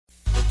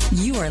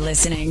You are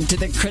listening to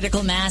the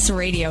Critical Mass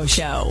Radio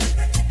Show,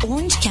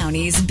 Orange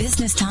County's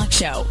business talk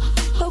show,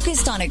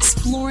 focused on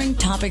exploring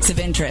topics of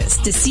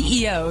interest to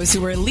CEOs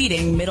who are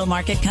leading middle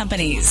market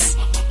companies.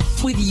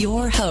 With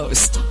your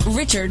host,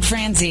 Richard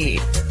Franzi.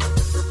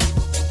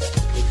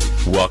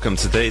 Welcome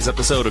to today's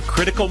episode of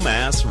Critical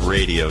Mass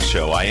Radio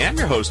Show. I am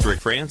your host, Rick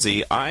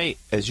Franzi.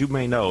 As you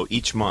may know,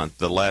 each month,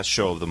 the last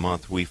show of the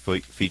month, we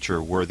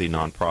feature worthy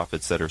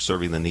nonprofits that are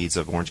serving the needs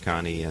of Orange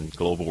County and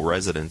global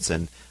residents.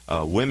 And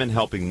Women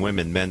Helping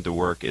Women Men to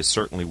Work is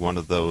certainly one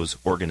of those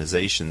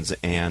organizations.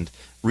 And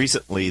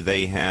recently,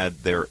 they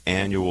had their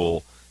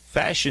annual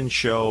fashion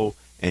show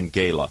and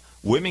gala.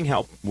 Women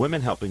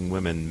Helping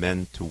Women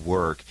Men to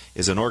Work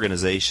is an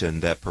organization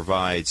that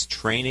provides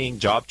training,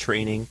 job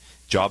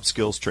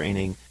skills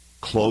training,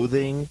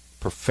 clothing,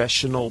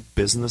 professional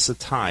business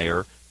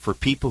attire for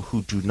people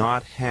who do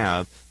not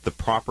have the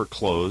proper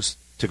clothes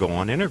to go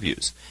on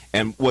interviews.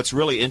 And what's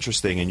really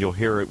interesting, and you'll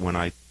hear it when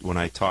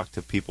I talk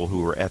to people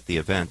who were at the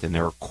event, and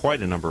there are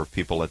quite a number of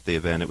people at the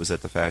event. It was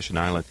at the Fashion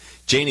Island.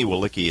 Janie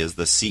Walicki is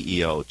the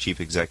CEO,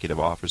 Chief Executive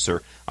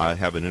Officer. I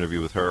have an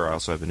interview with her. I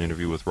also have an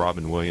interview with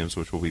Robin Williams,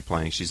 which we'll be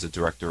playing. She's the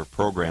Director of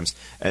Programs.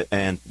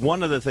 And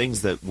one of the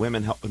things that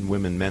Women Helping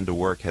Women Men to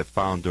Work have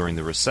found during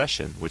the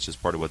recession, which is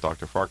part of what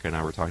Dr. Farka and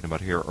I were talking about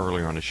here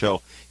earlier on the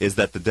show, is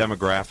that the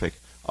demographic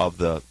of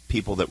the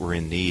people that were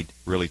in need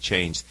really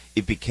changed.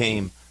 It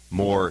became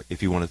more,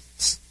 if you want to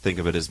think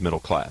of it as middle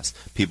class,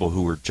 people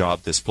who were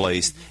job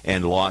displaced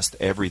and lost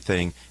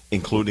everything,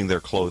 including their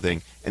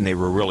clothing, and they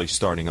were really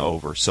starting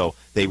over. So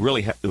they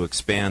really had to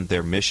expand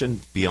their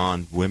mission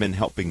beyond Women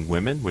Helping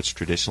Women, which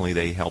traditionally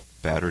they help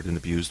battered and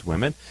abused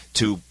women,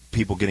 to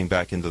people getting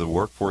back into the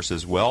workforce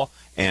as well,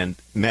 and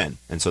men.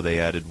 And so they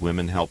added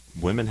Women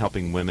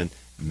Helping Women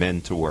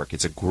Men to Work.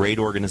 It's a great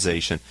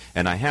organization,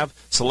 and I have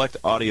select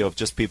audio of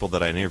just people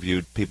that I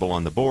interviewed, people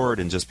on the board,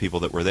 and just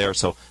people that were there.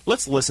 So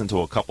let's listen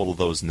to a couple of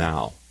those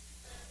now.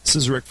 This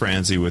is Rick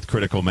Franzi with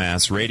Critical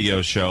Mass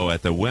Radio Show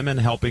at the Women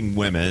Helping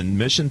Women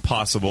Mission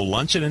Possible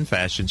Luncheon and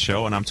Fashion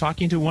Show, and I'm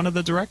talking to one of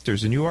the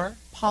directors, and you are?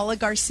 Paula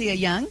Garcia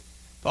Young.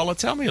 Paula,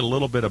 tell me a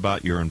little bit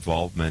about your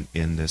involvement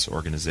in this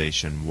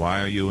organization.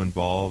 Why are you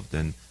involved,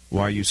 and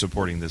why are you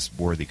supporting this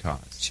worthy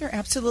cause? Sure,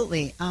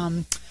 absolutely.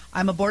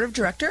 I'm a board of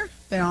director,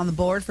 been on the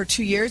board for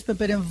 2 years, but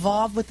been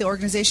involved with the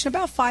organization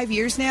about 5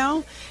 years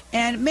now,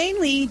 and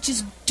mainly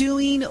just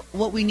doing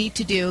what we need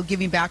to do,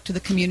 giving back to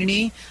the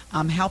community,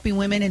 helping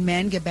women and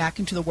men get back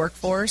into the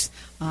workforce.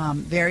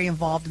 Very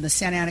involved in the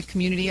Santa Ana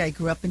community. I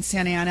grew up in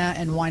Santa Ana,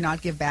 and why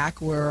not give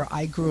back where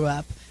I grew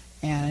up?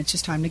 And it's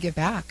just time to give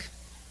back.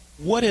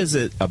 What is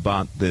it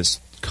about this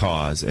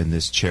cause and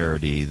this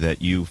charity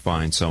that you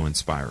find so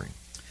inspiring?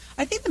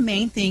 I think the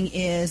main thing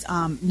is,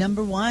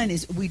 number one,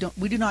 is we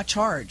do not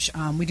charge.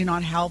 We do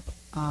not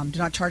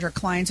charge our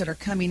clients that are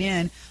coming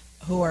in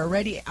who are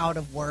already out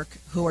of work,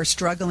 who are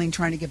struggling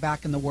trying to get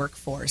back in the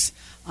workforce.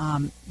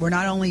 We're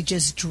not only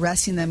just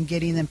dressing them,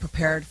 getting them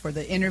prepared for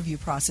the interview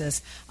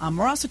process,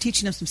 we're also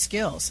teaching them some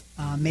skills.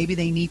 Maybe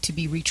they need to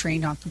be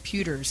retrained on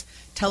computers,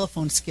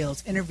 telephone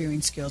skills,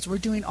 interviewing skills. We're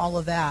doing all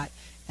of that.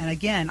 And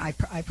again, I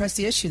press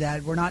the issue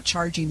that we're not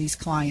charging these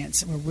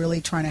clients. We're really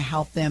trying to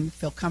help them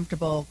feel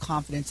comfortable,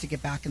 confident to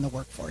get back in the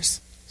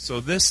workforce. So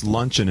this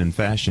luncheon and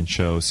fashion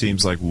show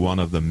seems like one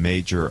of the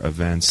major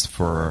events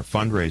for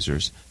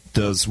fundraisers.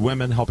 Does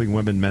Women Helping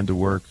Women Men to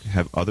Work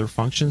have other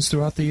functions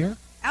throughout the year?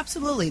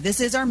 Absolutely. This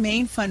is our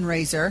main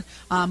fundraiser,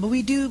 but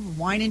we do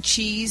wine and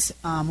cheese,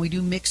 we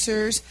do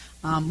mixers,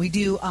 we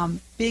do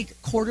big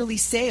quarterly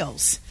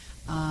sales.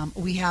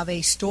 We have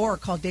a store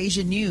called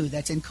Deja New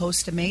that's in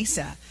Costa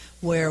Mesa,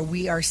 where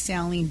we are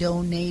selling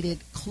donated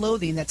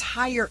clothing that's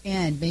higher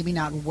end, maybe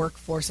not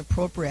workforce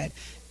appropriate,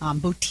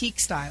 boutique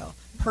style,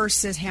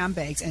 purses,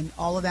 handbags, and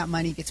all of that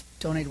money gets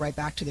donated right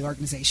back to the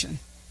organization.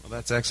 Well,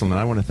 that's excellent.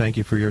 I want to thank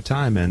you for your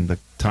time and the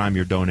time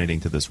you're donating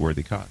to this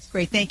worthy cause.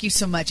 Great. Thank you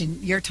so much,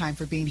 and your time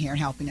for being here and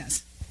helping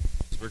us.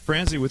 Rick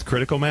Franzi with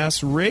Critical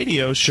Mass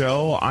Radio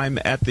Show. I'm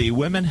at the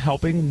Women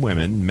Helping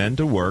Women Men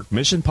to Work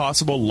Mission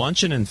Possible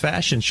Luncheon and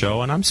Fashion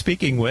Show, and I'm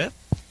speaking with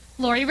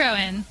Lori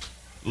Rowan.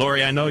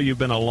 Lori, I know you've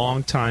been a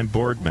long-time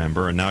board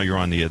member, and now you're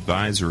on the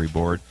advisory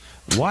board.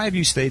 Why have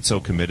you stayed so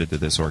committed to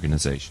this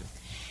organization?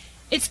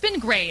 It's been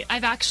great.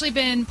 I've actually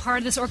been part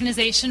of this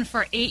organization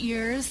for 8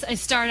 years. I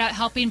started out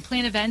helping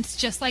plan events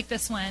just like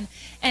this one,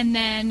 and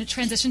then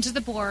transitioned to the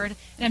board,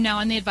 and I'm now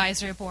on the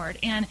advisory board.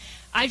 And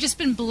I've just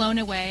been blown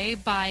away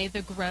by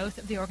the growth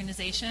of the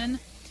organization.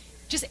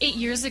 Just 8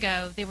 years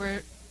ago, they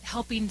were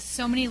helping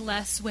so many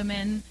less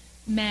women,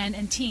 men,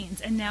 and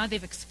teens, and now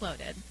they've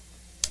exploded.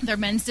 Their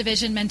men's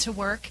division, Men to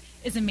Work,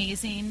 is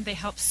amazing. They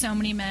help so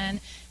many men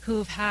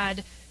who've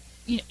had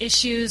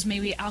issues,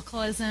 maybe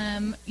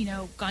alcoholism,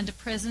 gone to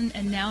prison,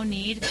 and now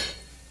need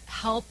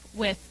help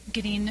with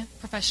getting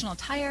professional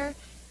attire,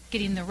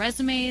 getting the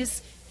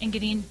resumes, and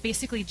getting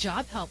basically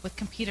job help with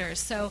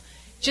computers. So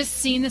just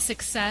seeing the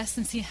success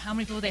and seeing how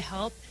many people they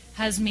help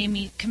has made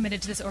me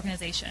committed to this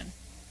organization.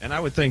 And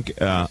I would think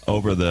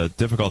over the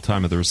difficult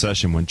time of the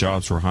recession when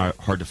jobs were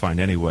hard to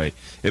find anyway,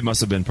 it must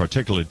have been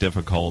particularly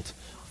difficult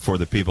for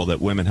the people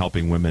that Women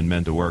Helping Women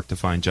Men to Work to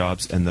find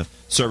jobs, and the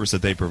service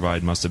that they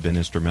provide must have been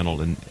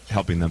instrumental in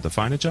helping them to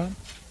find a job?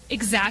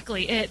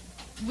 Exactly.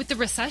 With the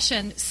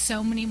recession,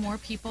 so many more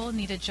people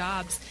needed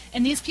jobs.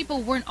 And these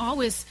people weren't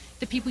always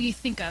the people you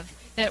think of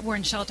that were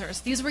in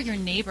shelters. These were your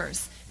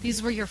neighbors.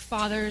 These were your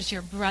fathers,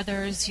 your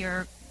brothers,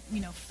 your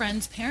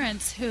friends'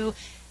 parents who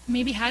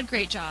maybe had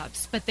great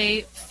jobs, but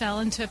they fell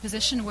into a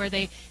position where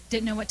they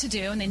didn't know what to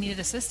do and they needed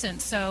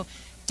assistance. So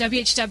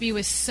WHW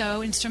was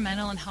so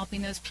instrumental in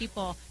helping those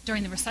people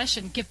during the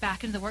recession get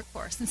back into the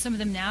workforce. And some of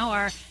them now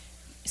are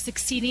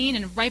succeeding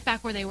and right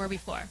back where they were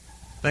before.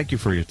 Thank you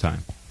for your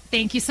time.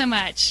 Thank you so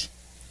much.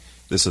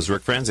 This is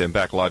Rick Franzi. I'm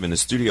back live in the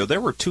studio.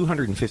 There were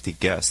 250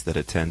 guests that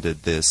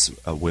attended this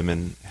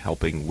Women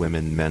Helping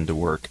Women Men to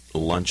Work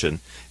luncheon.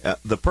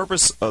 The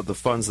purpose of the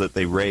funds that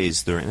they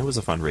raised during, it was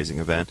a fundraising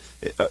event,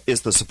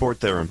 is to support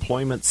their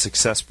Employment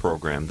Success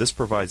Program. This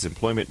provides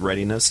employment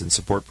readiness and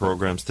support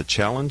programs to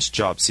challenge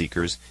job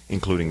seekers,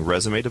 including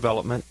resume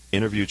development,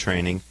 interview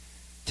training,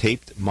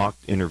 taped mock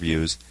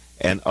interviews,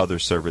 and other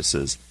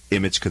services,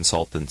 image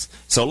consultants.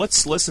 So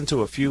let's listen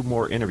to a few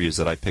more interviews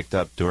that I picked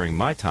up during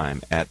my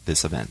time at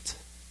this event.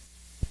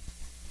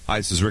 Hi,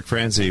 this is Rick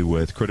Franzi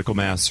with Critical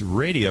Mass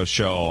Radio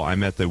Show.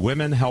 I'm at the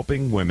Women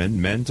Helping Women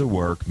Men to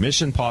Work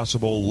Mission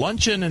Possible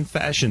Luncheon and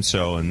Fashion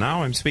Show, and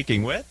now I'm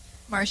speaking with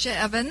Marcia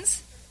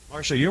Evans.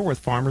 Marcia, you're with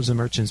Farmers and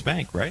Merchants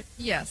Bank, right?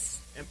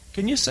 Yes.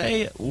 Can you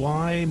say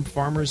why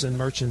Farmers and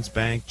Merchants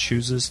Bank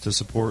chooses to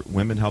support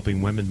Women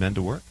Helping Women Men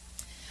to Work?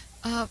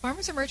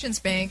 Farmers and Merchants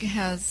Bank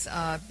has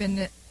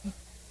been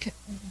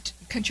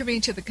contributing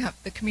to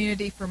the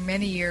community for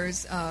many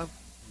years.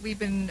 We've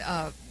been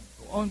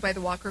owned by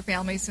the Walker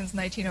family since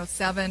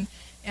 1907,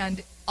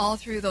 and all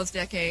through those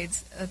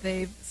decades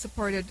they've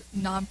supported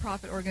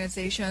nonprofit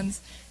organizations,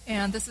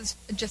 and this is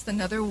just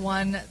another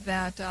one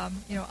that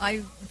I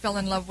fell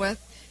in love with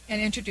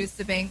and introduced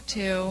the bank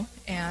to,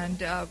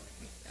 and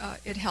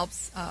it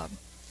helps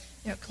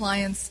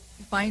clients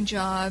find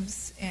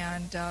jobs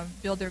and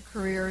build their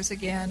careers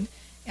again,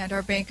 and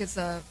our bank is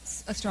a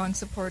strong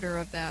supporter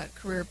of that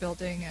career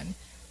building and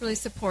really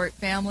support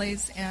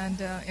families and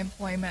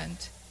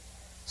employment.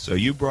 So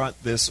you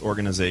brought this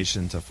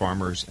organization to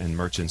Farmers and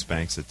Merchants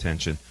Bank's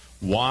attention.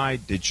 Why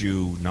did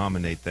you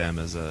nominate them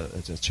as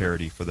a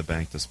charity for the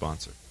bank to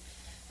sponsor?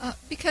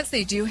 Because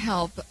they do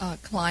help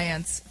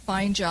clients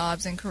find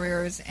jobs and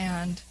careers,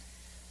 and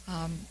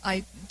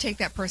I take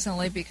that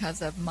personally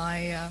because of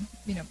my,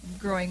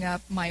 growing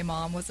up. My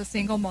mom was a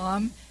single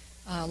mom,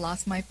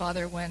 lost my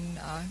father when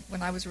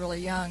I was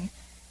really young,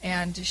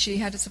 and she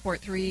had to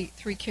support three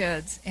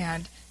kids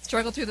and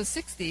struggled through the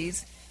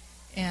 60s,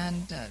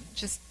 and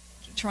just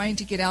trying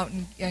to get out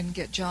and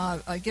get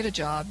a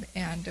job,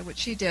 and which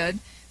she did,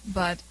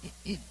 but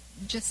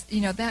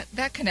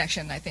that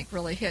connection I think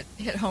really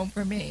hit home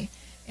for me,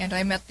 and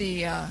I met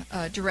the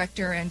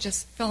director and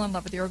just fell in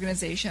love with the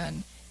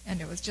organization,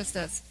 and it was just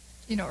a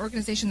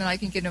organization that I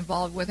can get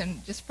involved with,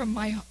 and just from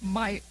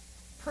my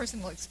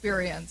personal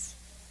experience,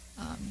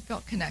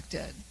 felt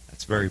connected.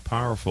 That's very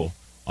powerful.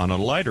 On a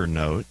lighter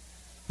note,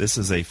 this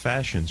is a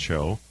fashion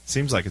show.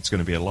 Seems like it's going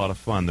to be a lot of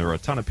fun. There are a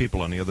ton of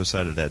people on the other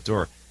side of that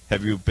door.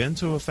 Have you been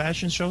to a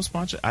fashion show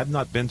sponsored? I've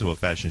not been to a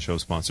fashion show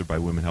sponsored by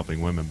Women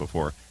Helping Women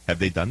before. Have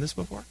they done this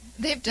before?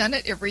 They've done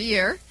it every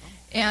year,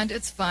 and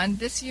it's fun.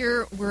 This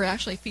year, we're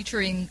actually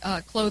featuring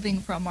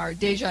clothing from our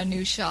Deja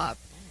Nu shop.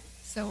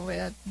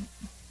 So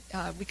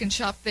we can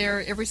shop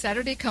there every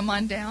Saturday. Come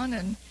on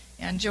down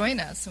and join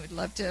us. We'd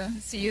love to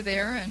see you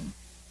there and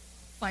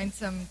find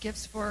some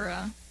gifts for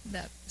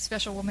that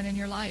special woman in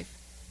your life.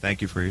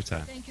 Thank you for your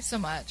time. Thank you so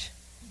much.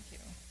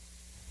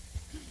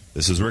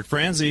 This is Rick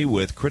Franzi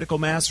with Critical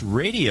Mass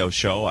Radio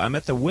Show. I'm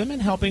at the Women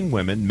Helping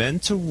Women Men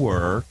to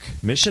Work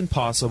Mission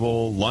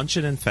Possible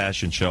Luncheon and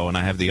Fashion Show, and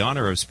I have the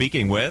honor of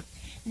speaking with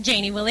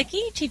Janie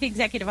Willicke, Chief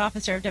Executive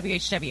Officer of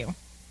WHW.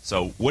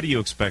 So what do you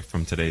expect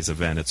from today's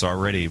event? It's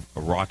already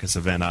a raucous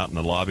event out in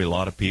the lobby, a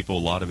lot of people, a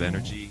lot of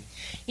energy.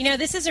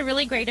 This is a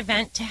really great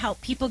event to help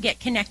people get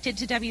connected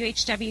to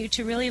WHW,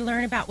 to really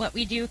learn about what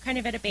we do kind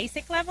of at a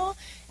basic level.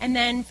 And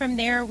then from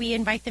there, we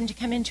invite them to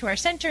come into our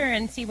center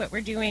and see what we're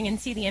doing and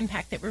see the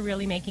impact that we're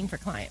really making for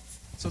clients.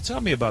 So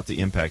tell me about the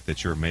impact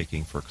that you're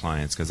making for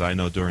clients, because I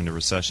know during the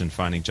recession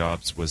finding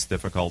jobs was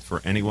difficult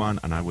for anyone,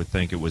 and I would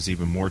think it was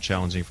even more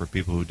challenging for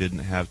people who didn't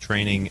have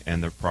training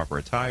and the proper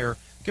attire.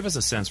 Give us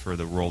a sense for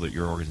the role that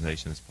your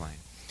organization is playing.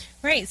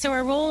 Right. So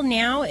our role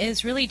now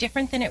is really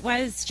different than it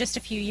was just a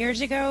few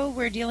years ago.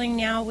 We're dealing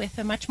now with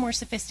a much more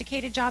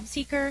sophisticated job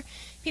seeker,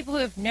 people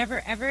who have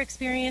never, ever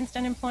experienced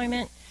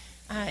unemployment.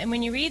 And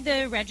when you read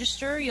the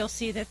register, you'll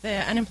see that the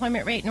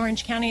unemployment rate in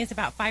Orange County is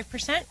about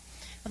 5%. Well,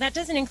 that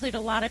doesn't include a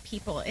lot of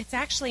people. It's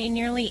actually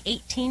nearly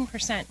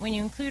 18% when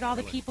you include all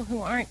the people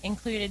who aren't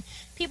included,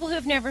 people who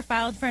have never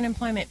filed for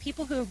unemployment,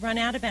 people who have run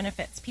out of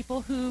benefits,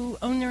 people who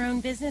own their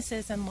own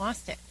businesses and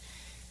lost it.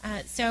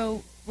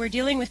 So we're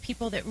dealing with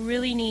people that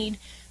really need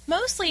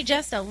mostly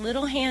just a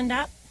little hand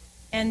up,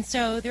 and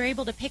so they're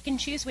able to pick and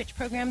choose which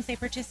programs they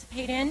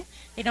participate in.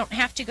 They don't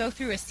have to go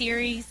through a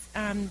series.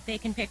 They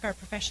can pick our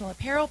professional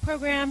apparel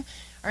program,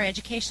 our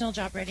educational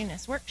job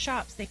readiness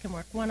workshops. They can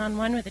work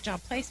one-on-one with a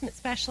job placement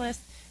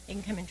specialist. They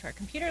can come into our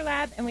computer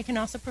lab, and we can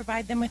also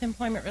provide them with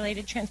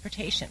employment-related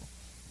transportation.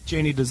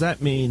 Janie, does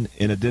that mean,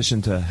 in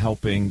addition to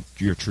helping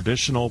your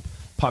traditional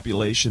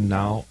population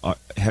now,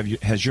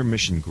 has your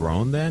mission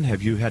grown then?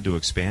 Have you had to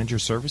expand your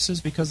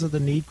services because of the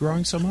need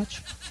growing so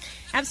much?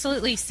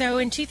 Absolutely. So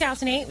in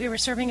 2008, we were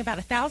serving about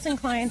 1,000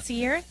 clients a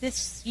year.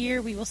 This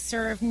year, we will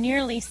serve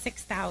nearly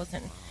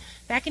 6,000.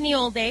 Back in the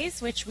old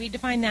days, which we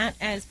define that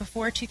as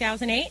before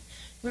 2008,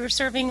 we were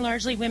serving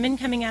largely women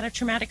coming out of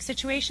traumatic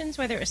situations,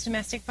 whether it was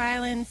domestic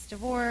violence,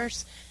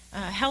 divorce,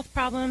 health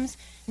problems.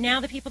 Now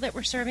the people that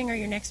we're serving are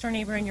your next-door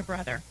neighbor and your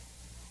brother.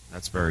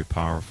 That's very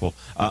powerful.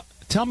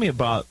 Tell me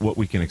about what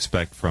we can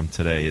expect from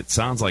today. It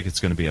sounds like it's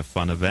going to be a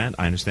fun event.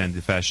 I understand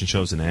the fashion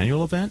show is an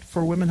annual event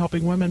for women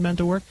helping women men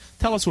to work.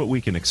 Tell us what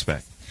we can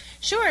expect.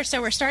 Sure.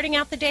 So we're starting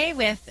out the day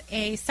with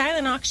a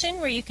silent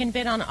auction where you can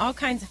bid on all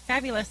kinds of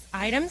fabulous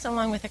items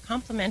along with a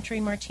complimentary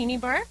martini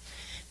bar.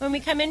 When we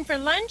come in for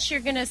lunch,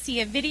 you're going to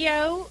see a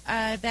video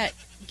that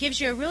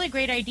gives you a really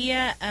great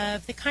idea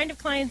of the kind of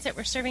clients that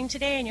we're serving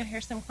today, and you'll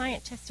hear some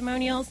client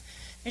testimonials.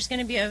 There's going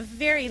to be a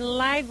very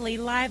lively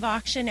live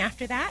auction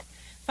after that,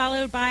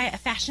 followed by a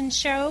fashion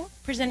show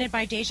presented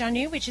by Deja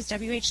Nu, which is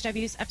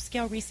WHW's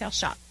upscale resale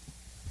shop.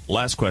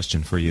 Last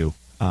question for you.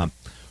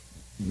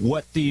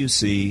 What do you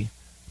see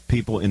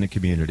people in the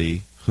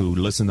community who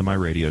listen to my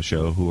radio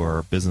show, who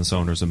are business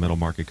owners of middle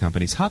market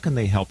companies, how can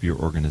they help your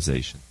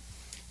organization?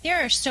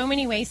 There are so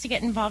many ways to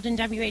get involved in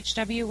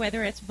WHW,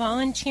 whether it's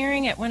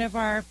volunteering at one of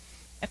our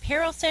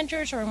apparel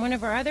centers or in one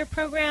of our other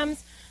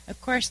programs. Of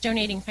course,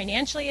 donating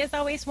financially is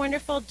always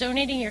wonderful.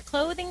 Donating your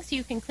clothing so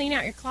you can clean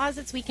out your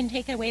closets. We can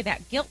take away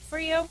that guilt for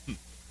you.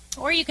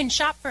 Or you can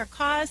shop for a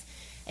cause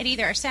at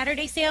either our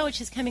Saturday sale, which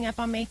is coming up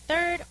on May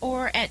 3rd,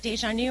 or at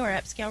Deja Nu, our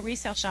upscale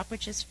resale shop,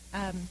 which is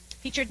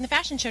featured in the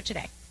fashion show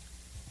today.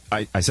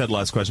 I said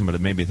last question, but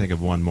it made me think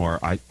of one more.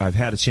 I've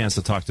had a chance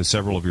to talk to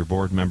several of your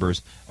board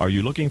members. Are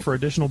you looking for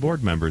additional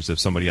board members if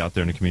somebody out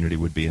there in the community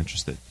would be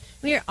interested?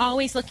 We are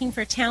always looking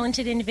for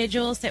talented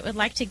individuals that would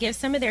like to give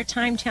some of their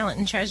time, talent,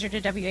 and treasure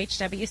to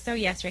WHW. So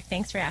yes, Rick,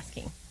 thanks for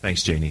asking.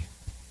 Thanks, Janie.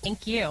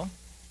 Thank you.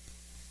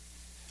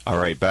 All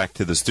right, back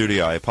to the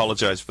studio. I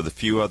apologize for the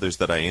few others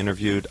that I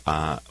interviewed.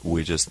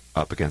 We're just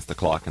up against the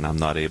clock, and I'm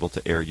not able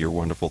to air your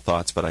wonderful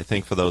thoughts. But I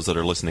think for those that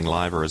are listening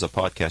live or as a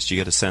podcast, you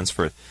get a sense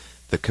for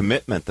the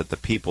commitment that the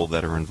people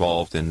that are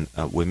involved in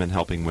women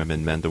helping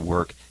women men to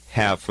work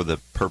have for the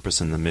purpose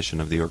and the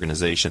mission of the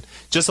organization.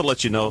 Just to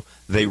let you know,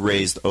 they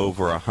raised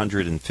over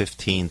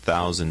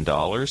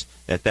 $115,000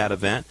 at that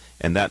event,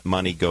 and that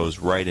money goes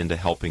right into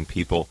helping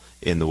people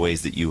in the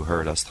ways that you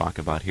heard us talk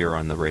about here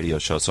on the radio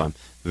show. So I'm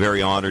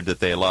very honored that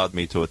they allowed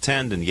me to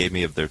attend and gave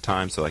me of their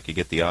time so I could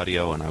get the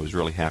audio, and I was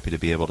really happy to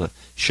be able to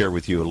share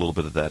with you a little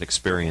bit of that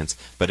experience.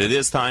 But it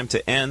is time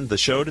to end the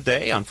show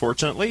today,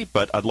 unfortunately,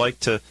 but I'd like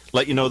to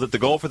let you know that the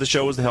goal for the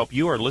show is to help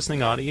you, our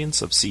listening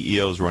audience of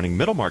CEOs running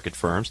middle market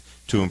firms,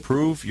 to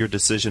improve your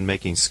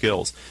decision-making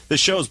skills.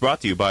 This show is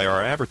brought to you by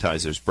our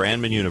advertisers,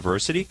 Brandman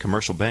University,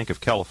 Commercial Bank of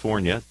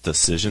California,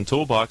 Decision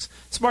Toolbox,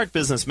 Smart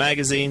Business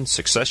Magazine,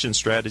 Succession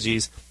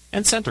Strategies,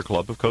 and Center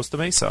Club of Costa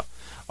Mesa.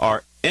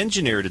 Our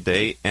engineer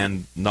today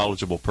and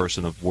knowledgeable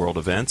person of world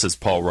events is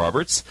Paul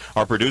Roberts.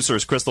 Our producer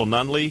is Crystal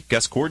Nunley.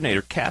 Guest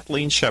coordinator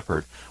Kathleen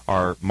Shepard.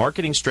 Our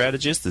marketing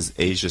strategist is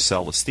Asia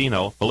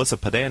Celestino. Melissa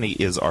Padani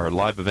is our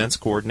live events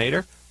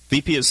coordinator.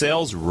 VP of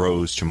Sales,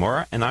 Rose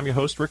Chamora, and I'm your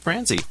host, Rick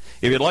Franzi.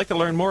 If you'd like to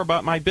learn more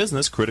about my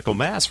business, Critical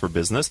Mass for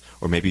Business,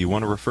 or maybe you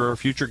want to refer a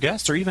future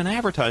guest or even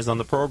advertise on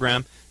the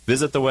program,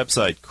 visit the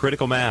website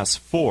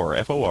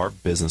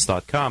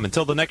criticalmass4business.com.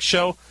 Until the next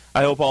show,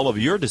 I hope all of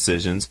your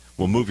decisions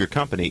will move your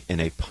company in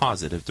a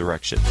positive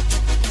direction.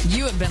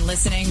 You have been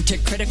listening to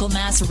Critical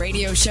Mass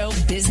Radio Show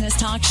Business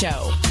Talk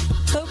Show,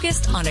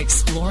 focused on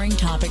exploring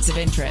topics of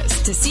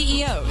interest to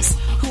CEOs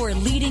who are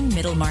leading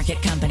middle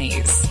market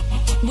companies.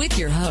 With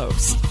your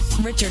host,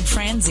 Richard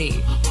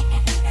Franzi.